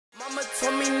Mama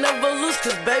told me never lose,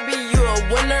 cause baby you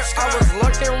a winner. I was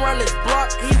lurking around his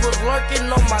block, he was lurking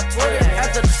on my Twitter.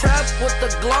 At the trap with the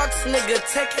Glocks,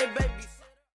 nigga, take it, baby.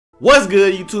 What's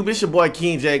good, YouTube? It's your boy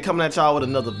King J coming at y'all with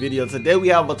another video. Today we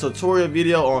have a tutorial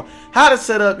video on how to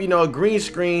set up, a green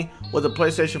screen with a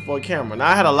PlayStation 4 camera. Now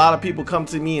I had a lot of people come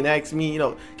to me and ask me,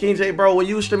 King J, bro, when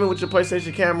you were streaming with your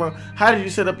PlayStation camera, how did you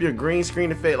set up your green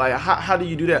screen effect? Like, how do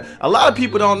you do that? A lot of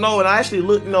people don't know, and I actually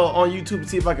looked, on YouTube to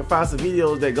see if I can find some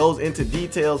videos that goes into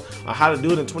details on how to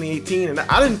do it in 2018, and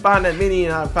I didn't find that many,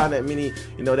 and I didn't find that many,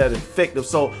 that effective.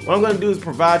 So what I'm gonna do is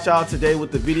provide y'all today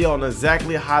with the video on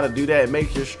exactly how to do that and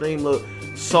make your stream look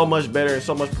so much better and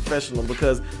so much professional.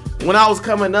 Because when I was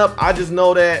coming up, I just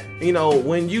know that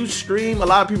when you stream, a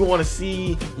lot of people want to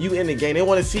see you in the game. They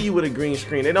want to see you with a green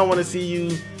screen. They don't want to see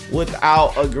you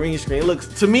without a green screen. It looks,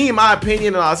 to me, in my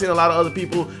opinion, and I've seen a lot of other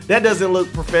people, that doesn't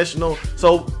look professional.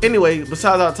 So anyway,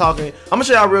 besides our talking, I'm gonna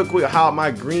show y'all real quick how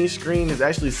my green screen is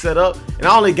actually set up. And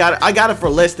I got it for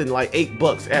less than like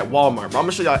 $8 at Walmart, but I'm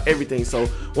gonna show y'all everything. So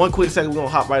one quick second, we're gonna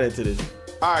hop right into this.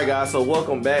 Alright guys, so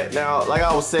welcome back. Now, like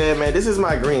I was saying, man, this is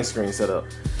my green screen setup.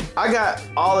 I got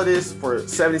all of this for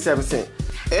 77 cents.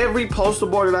 Every poster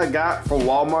board that I got from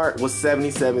Walmart was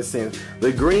 77 cents.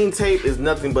 The green tape is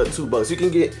nothing but $2. You can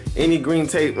get any green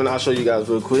tape, and I'll show you guys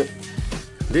real quick.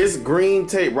 This green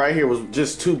tape right here was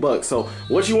just $2. So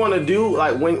what you want to do,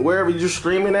 like wherever you're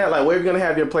streaming at, like where you're gonna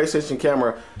have your PlayStation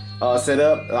camera set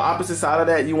up, the opposite side of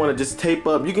that, you want to just tape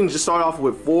up. You can just start off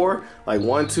with 4, like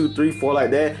 1, 2, 3, 4,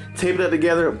 like that. Tape it up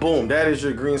together, boom, that is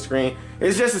your green screen.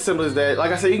 It's just as simple as that.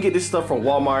 Like I said, you can get this stuff from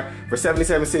Walmart for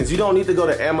 77 cents. You don't need to go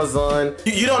to Amazon.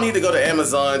 You don't need to go to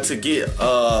Amazon to get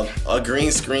a green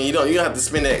screen. You don't have to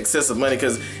spend that excessive money,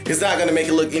 because it's not gonna make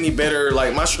it look any better.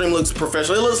 Like, my stream looks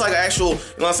professional. It looks like an actual,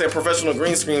 professional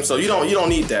green screen. So you don't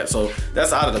need that. So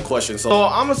that's out of the question. So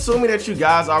I'm assuming that you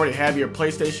guys already have your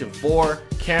PlayStation 4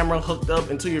 camera hooked up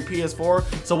into your PS4.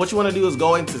 So what you want to do is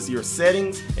go into your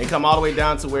settings and come all the way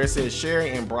down to where it says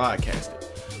sharing and broadcasting.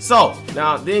 So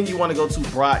now then you want to go to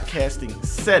broadcasting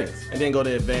settings and then go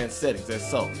to advanced settings. That's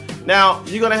so. Now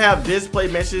you're gonna have display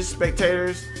message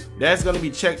spectators. That's gonna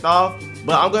be checked off,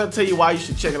 but I'm gonna tell you why you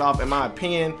should check it off. In my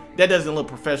opinion, that doesn't look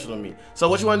professional to me. So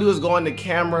what you want to do is go into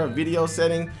camera video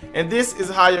setting, and this is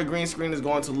how your green screen is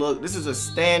going to look. This is a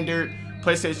standard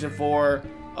PlayStation 4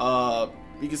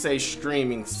 you can say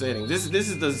streaming setting. This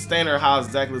is the standard how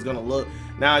exactly it's gonna look.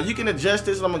 Now you can adjust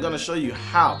this, and I'm gonna show you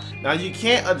how. Now you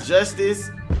can't adjust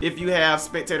this if you have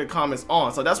spectator comments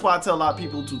on. So that's why I tell a lot of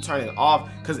people to turn it off,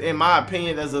 because in my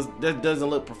opinion, that doesn't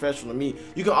look professional to me.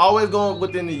 You can always go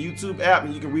within the YouTube app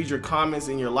and you can read your comments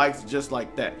and your likes just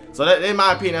like that. So that, in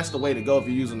my opinion, that's the way to go if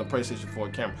you're using the PlayStation 4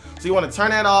 camera. So you want to turn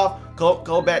that off,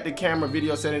 go back to camera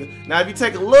video settings. Now if you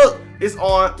take a look, it's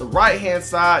on the right hand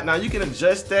side. Now you can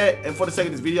adjust that, and for the sake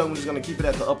of this video, I'm just gonna keep it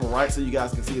at the upper right so you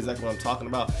guys can see exactly what I'm talking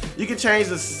about. You can change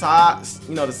the size,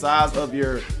 the size of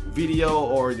your video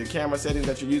or the camera settings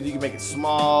that you're using. You can make it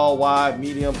small, wide,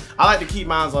 medium. I like to keep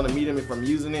mine on the medium if I'm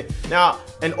using it. Now,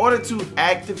 in order to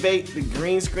activate the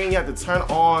green screen, you have to turn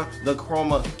on the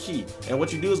chroma key. And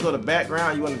what you do is go to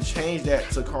background, you want to change that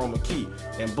to chroma key,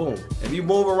 and boom. If you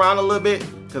move around a little bit,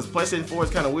 because PlayStation 4 is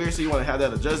kind of weird, so you want to have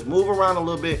that adjust, move around a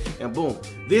little bit, and boom.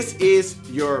 This is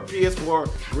your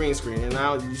PS4 green screen, and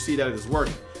now you see that it is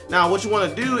working. Now what you want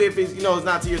to do, if it's it's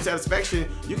not to your satisfaction,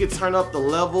 you can turn up the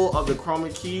level of the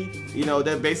chroma key.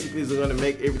 That basically is going to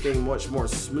make everything much more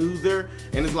smoother,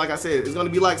 and it's like I said, it's going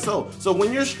to be like so. So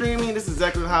when you're streaming, this is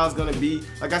exactly how it's going to be.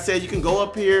 Like I said, you can go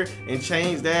up here and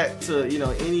change that to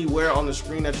anywhere on the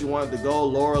screen that you want it to go,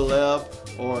 lower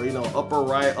left or upper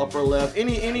right, upper left,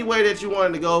 any way that you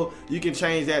want it to go, you can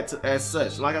change that to, as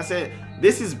such. Like I said,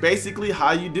 this is basically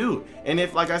how you do. And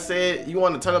if, like I said, you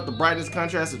want to turn up the brightness,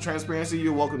 contrast, and transparency,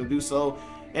 you're welcome to do so.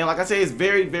 And like I say, it's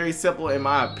very, very simple in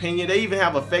my opinion. They even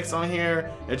have effects on here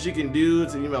that you can do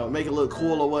to make it look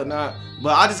cool or whatnot.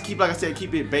 But I just keep, like I said,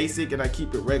 keep it basic, and I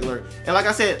keep it regular. And like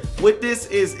I said, with this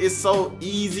it's so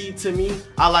easy to me.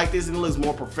 I like this, and it looks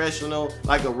more professional,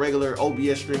 like a regular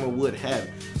OBS streamer would have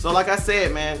it. So like I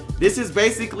said, man, this is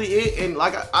basically it. And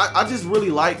like I just really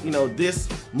like this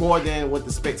more than what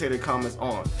the spectator comments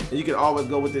on. And you can always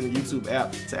go within the YouTube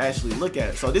app to actually look at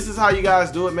it. So this is how you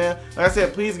guys do it, man. Like I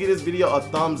said, please give this video a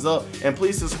thumbs up, and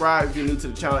please subscribe if you're new to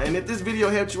the channel. And if this video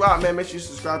helped you out, man, make sure you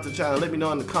subscribe to the channel. Let me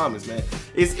know in the comments, man.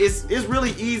 It's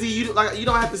really easy. You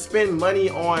don't have to spend money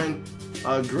on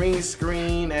a green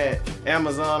screen at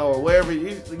Amazon or wherever.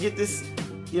 You get this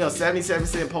you know,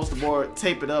 77-cent poster board,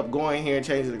 tape it up, go in here and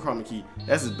change it to chroma key.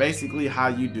 That's just basically how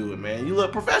you do it, man. You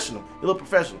look professional. You look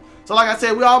professional. So like I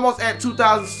said, we're almost at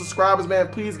 2,000 subscribers, man.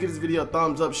 Please give this video a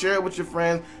thumbs up. Share it with your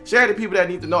friends. Share it to people that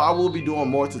need to know. I will be doing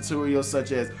more tutorials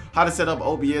such as how to set up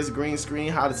OBS green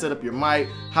screen, how to set up your mic,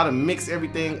 how to mix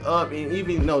everything up, and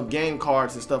even, you know, game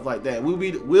cards and stuff like that.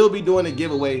 We'll be doing a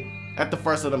giveaway at the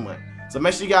first of the month. So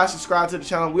make sure you guys subscribe to the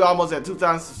channel. We almost at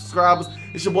 2,000 subscribers.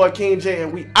 It's your boy King J,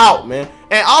 and we out, man.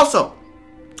 And also,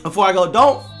 before I go,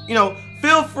 don't, you know,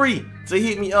 feel free to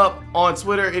hit me up on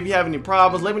Twitter if you have any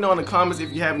problems. Let me know in the comments if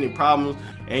you have any problems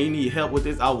and you need help with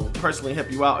this. I will personally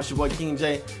help you out. It's your boy King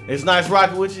J. It's nice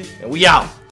rocking with you, and we out.